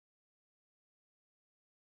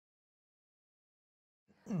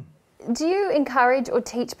Do you encourage or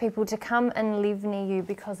teach people to come and live near you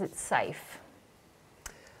because it's safe?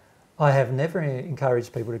 I have never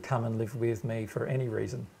encouraged people to come and live with me for any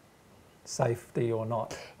reason, safety or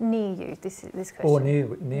not. Near you, this question. Or near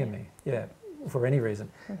me, yeah, for any reason.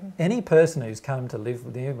 Any person who's come to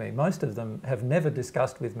live near me, most of them have never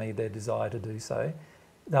discussed with me their desire to do so.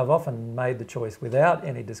 They've often made the choice without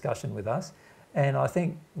any discussion with us. And I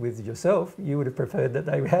think with yourself, you would have preferred that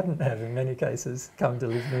they hadn't have, in many cases, come to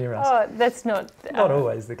live near us. Oh, that's not... Not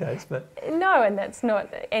always the case, but... No, and that's not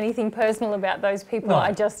anything personal about those people. No.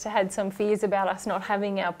 I just had some fears about us not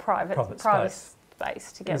having our private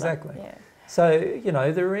space together. Exactly. Yeah. So, you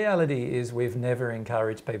know, the reality is we've never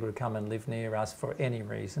encouraged people to come and live near us for any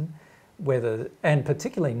reason, and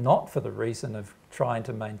particularly not for the reason of trying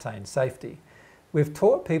to maintain safety. We've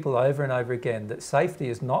taught people over and over again that safety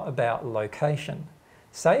is not about location.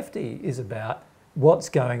 Safety is about what's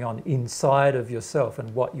going on inside of yourself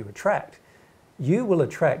and what you attract. You will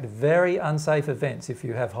attract very unsafe events if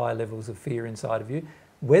you have high levels of fear inside of you,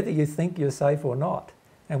 whether you think you're safe or not.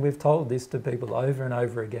 And we've told this to people over and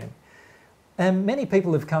over again. And many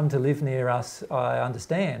people have come to live near us, I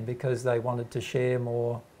understand, because they wanted to share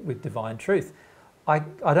more with divine truth. I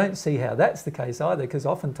don't see how that's the case either, because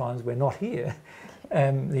oftentimes we're not here.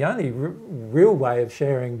 The only real way of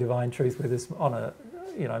sharing divine truth with us on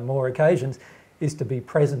more occasions is to be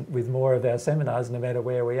present with more of our seminars, no matter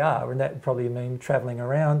where we are, and that would probably mean travelling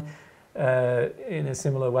around in a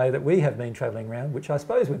similar way that we have been travelling around, which I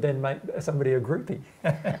suppose would then make somebody a groupie.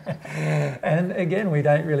 And again, we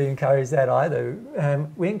don't really encourage that either.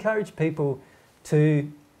 We encourage people to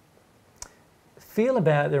feel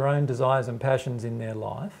about their own desires and passions in their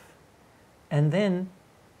life, and then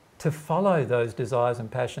to follow those desires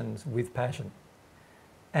and passions with passion.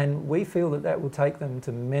 And we feel that that will take them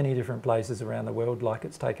to many different places around the world, like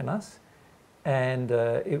it's taken us, and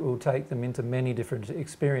it will take them into many different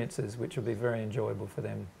experiences, which will be very enjoyable for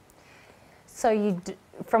them. So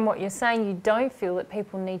from what you're saying, you don't feel that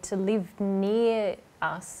people need to live near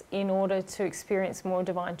us in order to experience more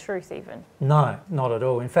divine truth even? No, not at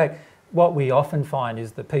all. In fact, what we often find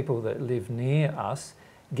is that people that live near us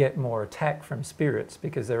get more attack from spirits,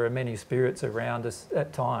 because there are many spirits around us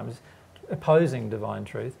at times opposing divine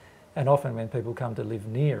truth, and often when people come to live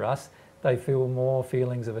near us, they feel more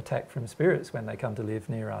feelings of attack from spirits when they come to live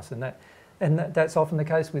near us, and that's often the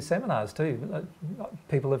case with seminars too.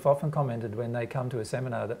 People have often commented when they come to a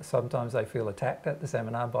seminar that sometimes they feel attacked at the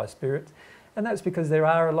seminar by spirits, and that's because there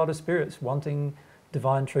are a lot of spirits wanting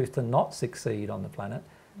divine truth to not succeed on the planet.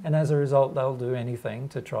 And as a result, they'll do anything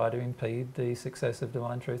to try to impede the success of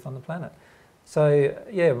divine truth on the planet. So,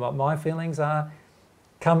 yeah, my feelings are,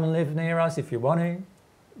 come and live near us if you want to,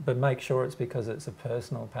 but make sure it's because it's a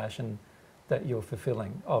personal passion that you're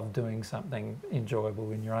fulfilling of doing something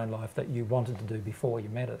enjoyable in your own life that you wanted to do before you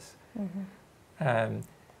met us.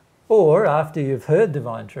 Or after you've heard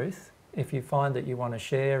divine truth, if you find that you want to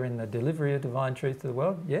share in the delivery of divine truth to the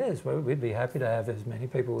world, yes, well, we'd be happy to have as many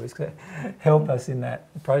people as help us in that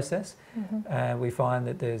process. We find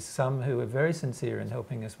that there's some who are very sincere in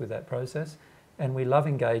helping us with that process, and we love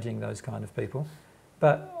engaging those kind of people.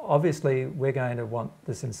 But obviously we're going to want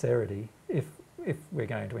the sincerity if we're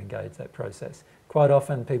going to engage that process. Quite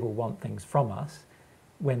often people want things from us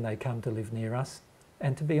when they come to live near us,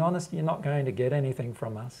 and to be honest, you're not going to get anything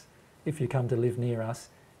from us if you come to live near us,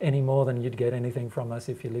 any more than you'd get anything from us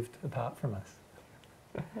if you lived apart from us.